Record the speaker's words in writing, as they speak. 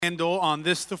Candle on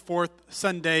this, the fourth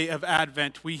Sunday of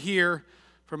Advent, we hear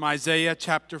from Isaiah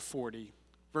chapter 40,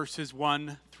 verses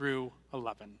 1 through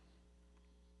 11.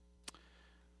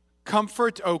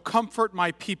 Comfort, O comfort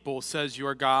my people, says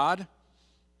your God.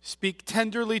 Speak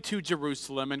tenderly to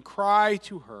Jerusalem and cry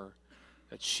to her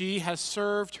that she has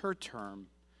served her term,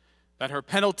 that her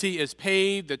penalty is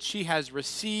paid, that she has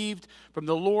received from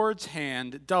the Lord's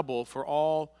hand double for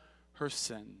all her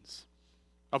sins.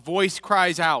 A voice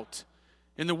cries out,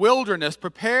 in the wilderness,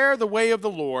 prepare the way of the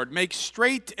Lord. Make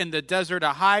straight in the desert a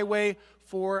highway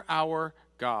for our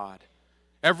God.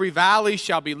 Every valley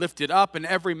shall be lifted up, and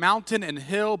every mountain and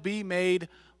hill be made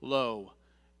low.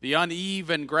 The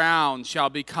uneven ground shall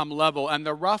become level, and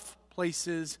the rough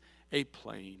places a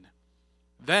plain.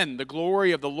 Then the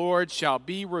glory of the Lord shall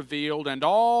be revealed, and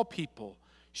all people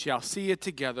shall see it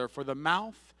together, for the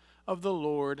mouth of the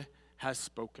Lord has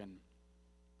spoken.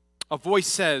 A voice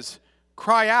says,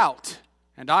 cry out.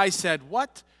 And I said,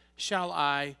 what shall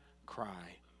I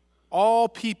cry? All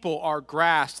people are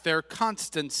grass. Their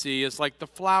constancy is like the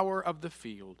flower of the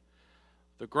field.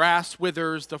 The grass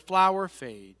withers, the flower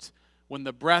fades. When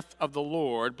the breath of the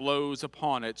Lord blows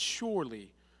upon it,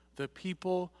 surely the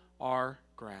people are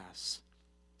grass.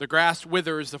 The grass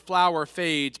withers, the flower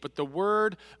fades, but the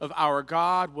word of our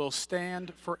God will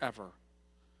stand forever.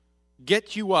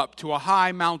 Get you up to a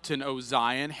high mountain, O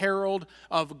Zion, herald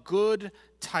of good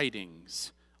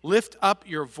tidings. Lift up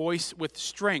your voice with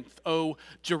strength, O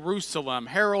Jerusalem,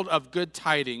 herald of good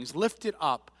tidings. Lift it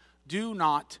up, do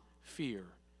not fear.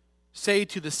 Say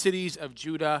to the cities of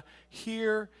Judah,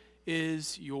 here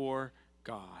is your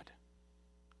God.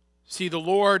 See, the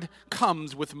Lord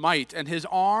comes with might, and his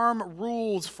arm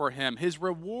rules for him. His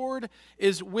reward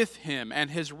is with him,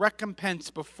 and his recompense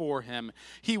before him.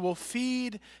 He will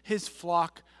feed his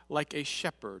flock like a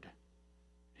shepherd.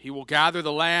 He will gather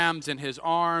the lambs in his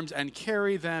arms and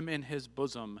carry them in his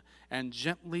bosom and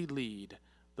gently lead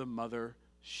the mother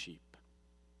sheep.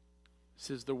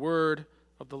 This is the word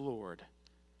of the Lord.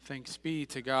 Thanks be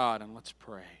to God, and let's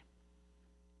pray.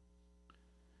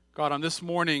 God, on this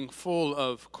morning full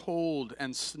of cold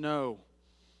and snow,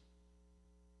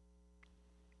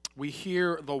 we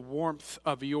hear the warmth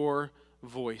of your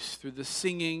voice through the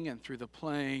singing and through the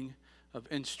playing of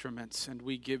instruments, and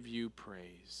we give you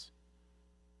praise.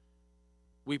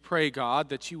 We pray, God,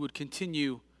 that you would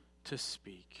continue to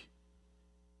speak.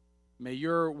 May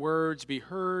your words be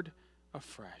heard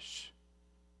afresh.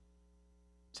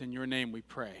 It's in your name we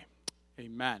pray.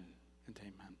 Amen and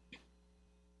amen.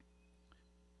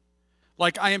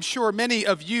 Like I am sure many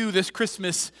of you this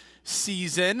Christmas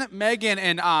season, Megan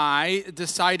and I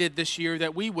decided this year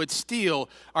that we would steal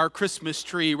our Christmas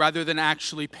tree rather than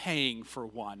actually paying for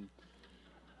one.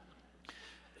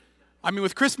 I mean,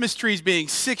 with Christmas trees being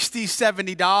 $60,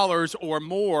 $70 or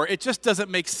more, it just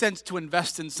doesn't make sense to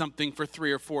invest in something for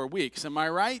 3 or 4 weeks. Am I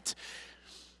right?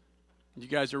 You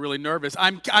guys are really nervous.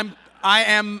 I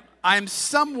am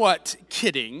somewhat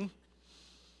kidding.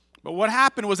 But what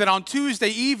happened was that on Tuesday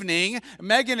evening,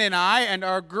 Megan and I and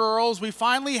our girls, we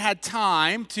finally had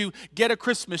time to get a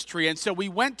Christmas tree. And so we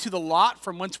went to the lot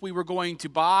from whence we were going to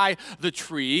buy the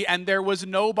tree, and there was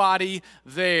nobody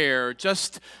there.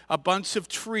 Just a bunch of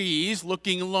trees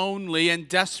looking lonely and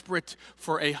desperate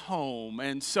for a home.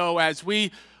 And so as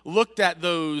we looked at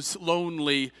those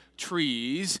lonely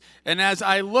trees, and as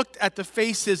I looked at the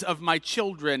faces of my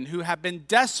children who have been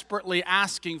desperately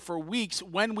asking for weeks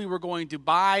when we were going to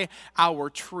buy our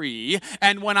tree,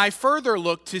 and when I further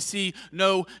looked to see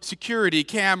no security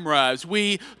cameras,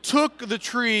 we took the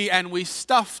tree and we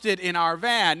stuffed it in our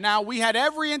van. Now, we had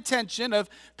every intention of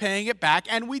paying it back,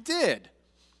 and we did.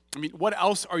 I mean, what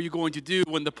else are you going to do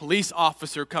when the police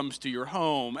officer comes to your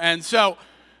home? And so,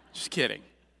 just kidding.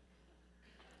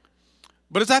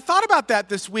 But as I thought about that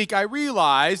this week, I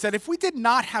realized that if we did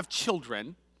not have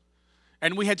children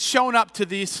and we had shown up to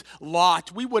this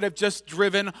lot, we would have just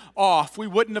driven off. We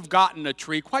wouldn't have gotten a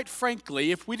tree. Quite frankly,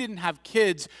 if we didn't have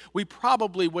kids, we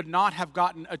probably would not have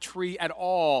gotten a tree at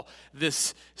all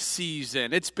this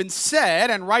season. It's been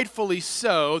said, and rightfully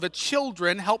so, that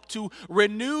children help to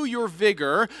renew your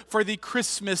vigor for the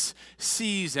Christmas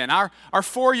season. Our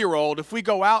 4-year-old, if we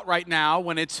go out right now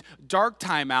when it's dark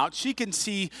time out, she can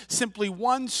see simply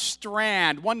one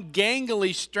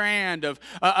gangly strand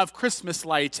of Christmas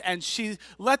lights, and she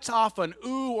lets off an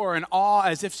ooh or an awe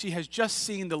as if she has just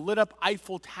seen the lit up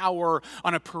Eiffel Tower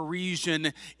on a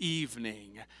Parisian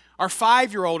evening. Our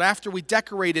 5-year-old, after we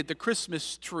decorated the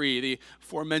Christmas tree, the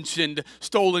aforementioned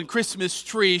stolen Christmas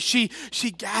tree, she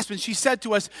gasped and she said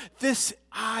to us,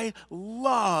 I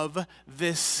love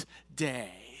this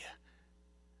day.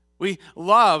 They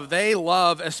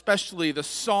love especially the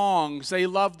songs. They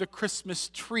love the Christmas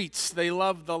treats. They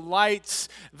love the lights.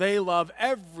 They love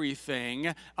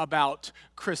everything about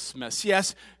Christmas.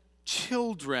 Yes,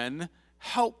 children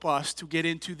help us to get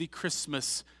into the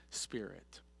Christmas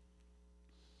spirit.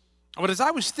 But as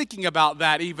I was thinking about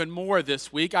that even more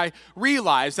this week, I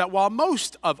realized that while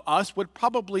most of us would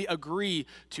probably agree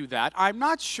to that, I'm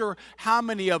not sure how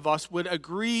many of us would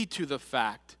agree to the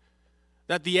fact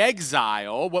that the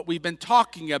exile, what we've been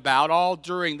talking about all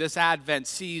during this Advent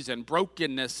season,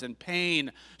 brokenness and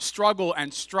pain, struggle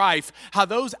and strife, how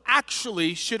those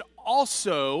actually should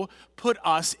also put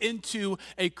us into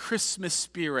a Christmas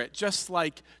spirit, just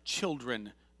like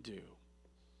children do.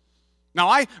 Now,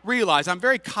 I realize, I'm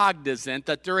very cognizant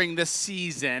that during this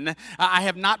season, I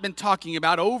have not been talking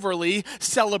about overly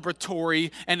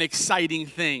celebratory and exciting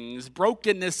things.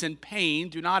 Brokenness and pain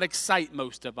do not excite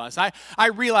most of us. I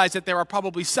realize that there are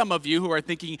probably some of you who are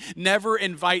thinking, never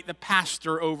invite the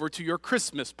pastor over to your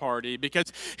Christmas party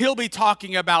because he'll be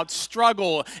talking about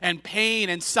struggle and pain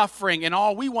and suffering, and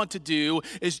all we want to do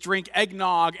is drink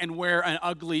eggnog and wear an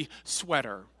ugly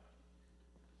sweater.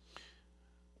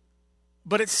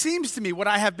 But it seems to me what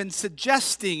I have been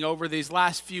suggesting over these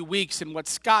last few weeks and what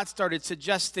Scott started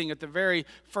suggesting at the very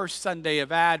first Sunday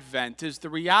of Advent is the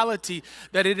reality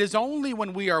that it is only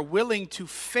when we are willing to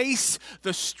face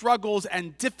the struggles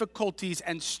and difficulties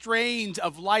and strains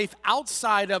of life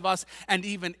outside of us and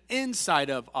even inside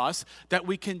of us that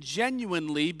we can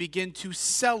genuinely begin to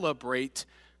celebrate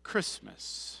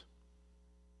Christmas.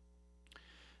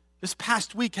 This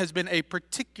past week has been a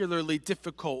particularly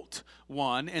difficult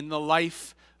one in the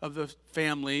life of the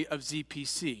family of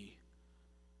ZPC.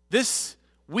 This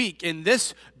week, in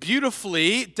this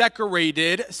beautifully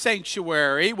decorated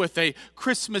sanctuary with a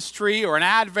Christmas tree or an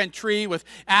Advent tree with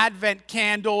Advent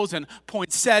candles and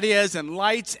poinsettias and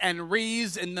lights and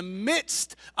wreaths, in the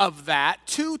midst of that,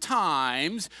 2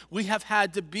 times we have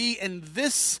had to be in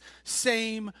this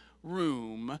same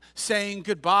room saying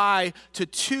goodbye to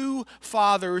 2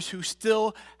 fathers who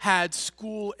still had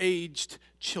school-aged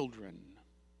children.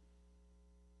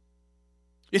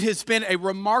 It has been a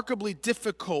remarkably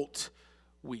difficult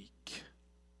week.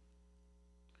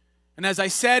 And as I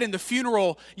said in the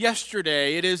funeral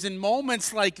yesterday, it is in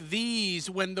moments like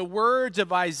these when the words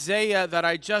of Isaiah that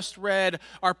I just read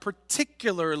are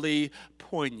particularly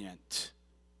poignant.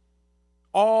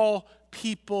 All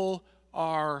people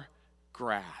are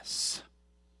grass.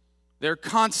 Their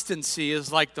constancy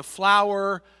is like the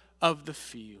flower of the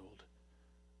field.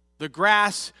 The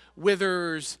grass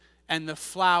withers and the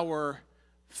flower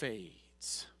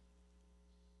fades.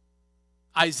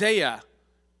 Isaiah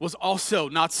was also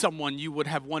not someone you would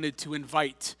have wanted to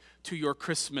invite to your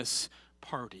Christmas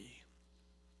party.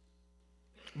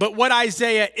 But what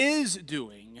Isaiah is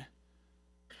doing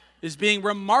is being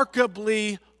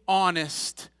remarkably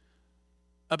honest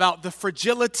about the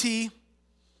fragility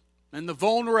and the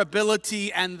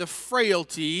vulnerability and the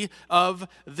frailty of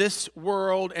this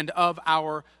world and of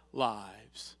our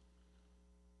lives.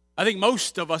 I think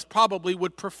most of us probably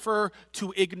would prefer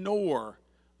to ignore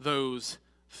those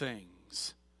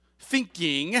things.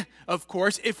 Thinking, of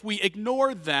course, if we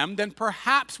ignore them, then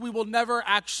perhaps we will never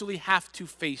actually have to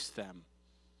face them.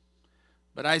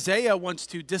 But Isaiah wants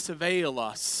to disavail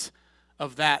us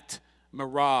of that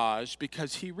mirage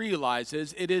because he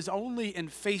realizes it is only in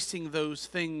facing those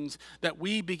things that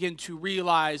we begin to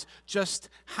realize just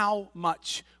how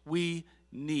much we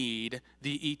need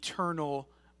the eternal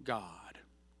God.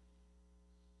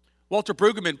 Walter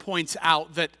Brueggemann points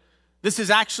out that this is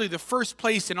actually the first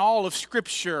place in all of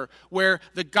Scripture where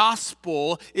the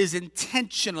gospel is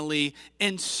intentionally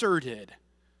inserted.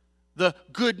 The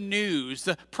good news.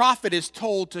 The prophet is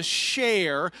told to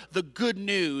share the good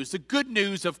news. The good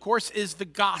news, of course, is the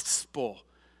gospel.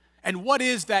 And what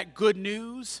is that good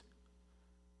news?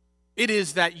 It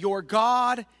is that your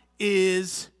God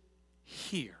is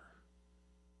here.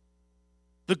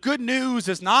 The good news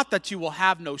is not that you will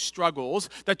have no struggles,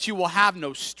 that you will have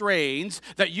no strains,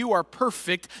 that you are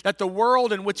perfect, that the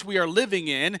world in which we are living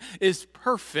in is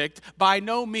perfect. By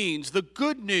no means. The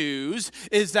good news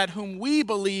is that whom we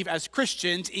believe as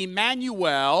Christians,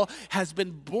 Emmanuel, has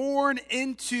been born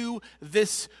into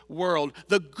this world.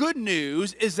 The good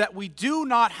news is that we do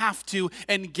not have to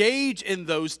engage in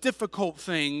those difficult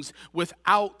things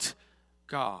without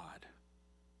God.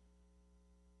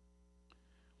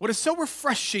 What is so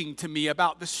refreshing to me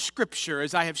about the Scripture,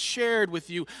 as I have shared with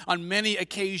you on many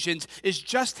occasions, is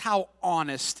just how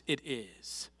honest it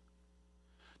is.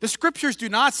 The scriptures do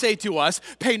not say to us,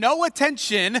 pay no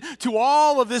attention to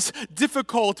all of this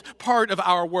difficult part of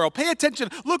our world. Pay attention,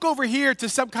 look over here to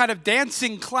some kind of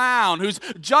dancing clown who's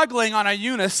juggling on a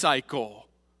unicycle.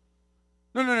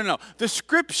 No. The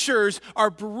scriptures are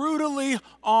brutally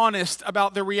honest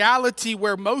about the reality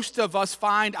where most of us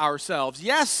find ourselves.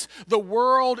 Yes, the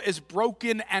world is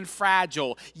broken and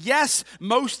fragile. Yes,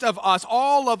 most of us,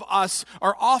 all of us,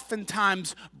 are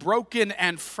oftentimes broken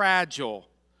and fragile.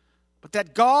 But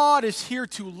that God is here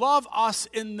to love us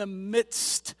in the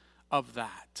midst of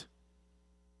that.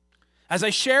 As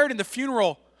I shared in the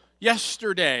funeral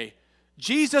yesterday,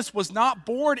 Jesus was not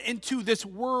born into this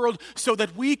world so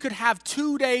that we could have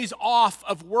 2 days off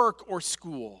of work or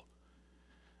school.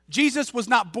 Jesus was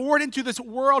not born into this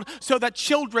world so that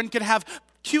children could have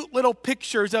cute little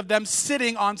pictures of them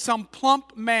sitting on some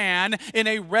plump man in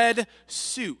a red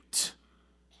suit.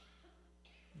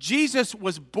 Jesus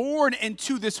was born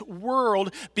into this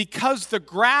world because the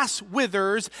grass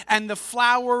withers and the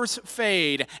flowers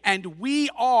fade. And we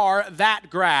are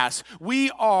that grass. We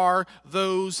are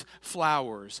those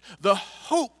flowers. The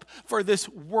hope for this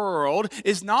world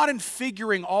is not in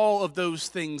figuring all of those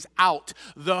things out.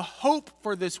 The hope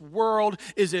for this world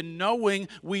is in knowing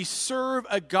we serve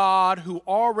a God who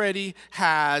already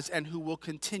has and who will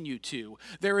continue to.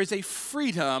 There is a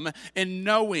freedom in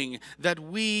knowing that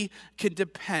we can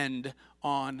depend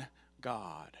on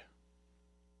God.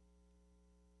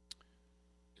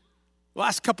 The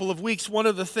last couple of weeks, one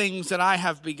of the things that I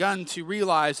have begun to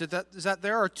realize is that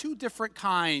there are two different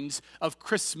kinds of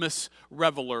Christmas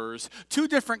revelers, two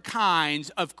different kinds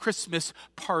of Christmas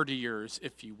partiers,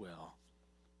 if you will.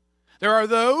 There are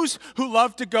those who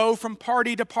love to go from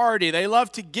party to party. They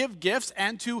love to give gifts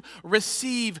and to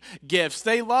receive gifts.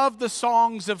 They love the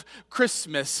songs of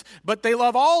Christmas, but they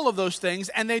love all of those things,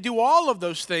 and they do all of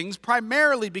those things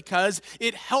primarily because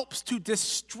it helps to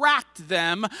distract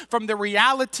them from the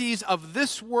realities of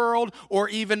this world or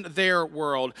even their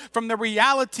world, from the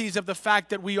realities of the fact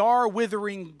that we are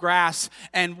withering grass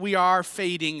and we are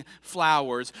fading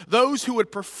flowers. Those who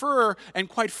would prefer, and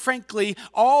quite frankly,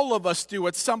 all of us do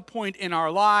at some point in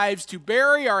our lives, to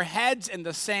bury our heads in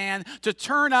the sand, to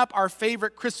turn up our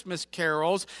favorite Christmas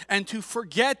carols, and to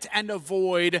forget and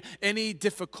avoid any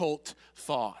difficult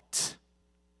thought.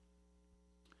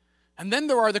 And then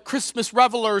there are the Christmas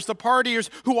revelers, the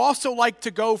partiers, who also like to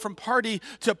go from party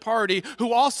to party,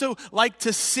 who also like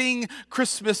to sing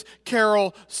Christmas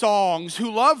carol songs, who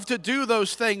love to do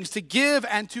those things, to give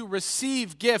and to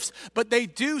receive gifts, but they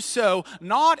do so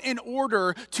not in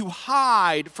order to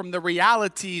hide from the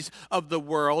realities of the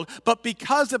world, but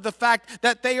because of the fact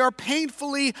that they are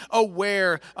painfully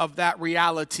aware of that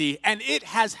reality. And it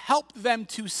has helped them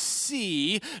to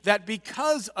see that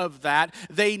because of that,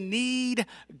 they need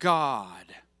God.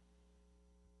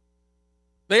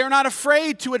 They are not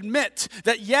afraid to admit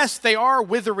that yes, they are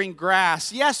withering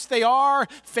grass. Yes, they are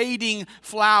fading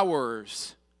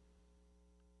flowers.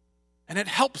 And it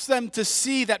helps them to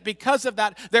see that because of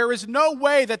that, there is no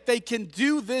way that they can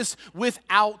do this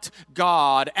without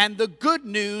God. And the good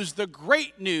news, the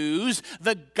great news,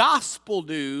 the gospel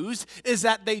news is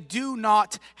that they do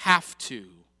not have to.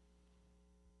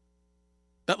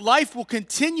 That life will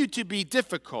continue to be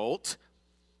difficult,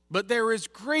 but there is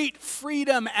great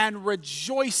freedom and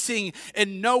rejoicing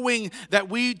in knowing that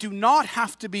we do not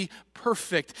have to be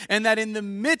perfect, and that in the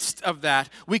midst of that,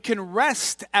 we can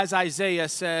rest, as Isaiah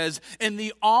says, in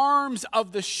the arms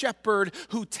of the shepherd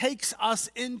who takes us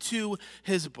into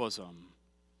his bosom.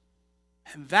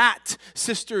 And that,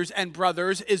 sisters and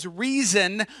brothers, is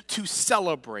reason to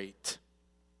celebrate.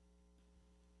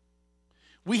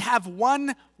 We have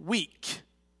 1 week,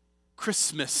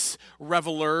 Christmas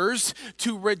revelers,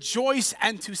 to rejoice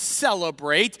and to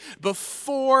celebrate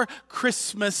before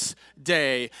Christmas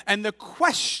Day. And the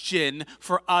question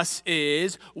for us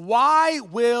is, why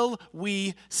will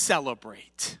we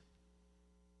celebrate?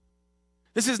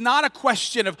 This is not a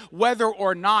question of whether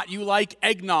or not you like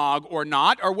eggnog or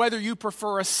not, or whether you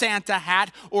prefer a Santa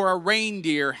hat or a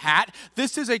reindeer hat.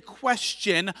 This is a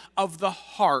question of the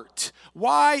heart.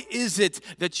 Why is it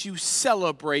that you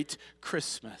celebrate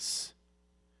Christmas?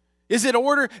 Is it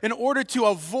in order to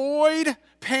avoid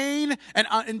pain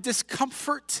and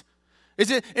discomfort? Is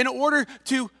it in order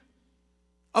to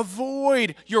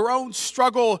avoid your own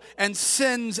struggle and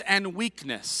sins and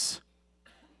weakness?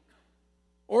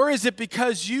 Or is it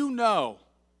because you know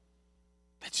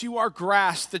that you are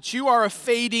grass, that you are a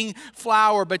fading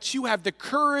flower, but you have the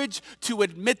courage to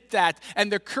admit that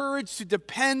and the courage to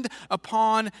depend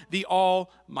upon the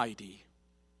Almighty?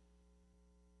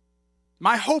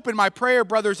 My hope and my prayer,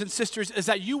 brothers and sisters, is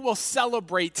that you will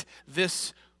celebrate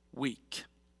this week.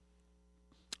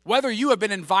 Whether you have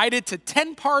been invited to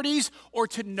 10 parties or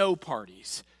to no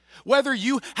parties, whether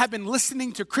you have been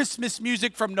listening to Christmas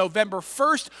music from November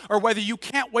 1st or whether you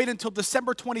can't wait until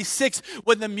December 26th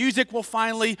when the music will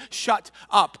finally shut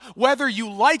up, whether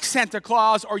you like Santa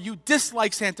Claus or you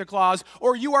dislike Santa Claus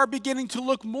or you are beginning to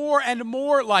look more and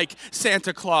more like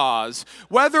Santa Claus,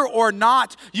 whether or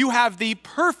not you have the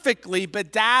perfectly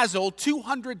bedazzled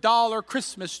 $200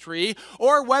 Christmas tree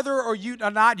or whether or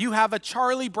not you have a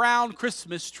Charlie Brown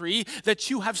Christmas tree that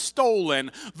you have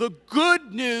stolen, the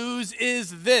good news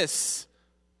is this: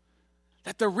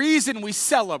 that the reason we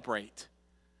celebrate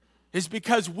is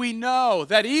because we know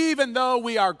that even though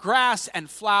we are grass and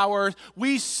flowers,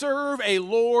 we serve a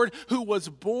Lord who was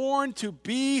born to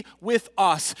be with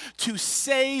us, to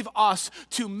save us,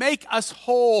 to make us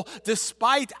whole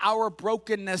despite our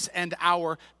brokenness and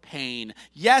our pain.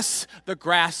 Yes, the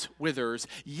grass withers.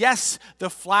 Yes, the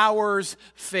flowers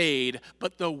fade,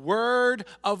 but the word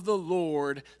of the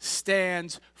Lord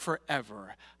stands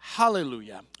forever.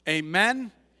 Hallelujah.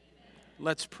 Amen.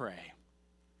 Let's pray.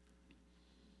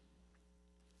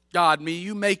 God, may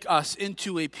you make us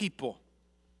into a people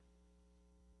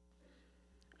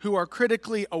who are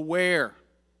critically aware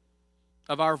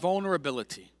of our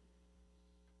vulnerability,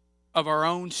 of our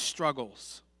own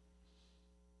struggles,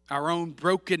 our own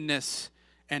brokenness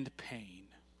and pain.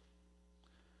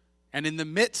 And in the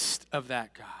midst of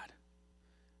that, God,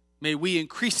 may we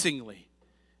increasingly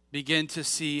begin to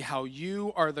see how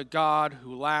you are the God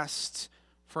who lasts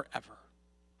forever.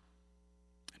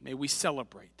 And may we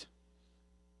celebrate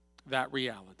that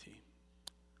reality.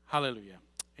 Hallelujah.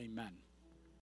 Amen.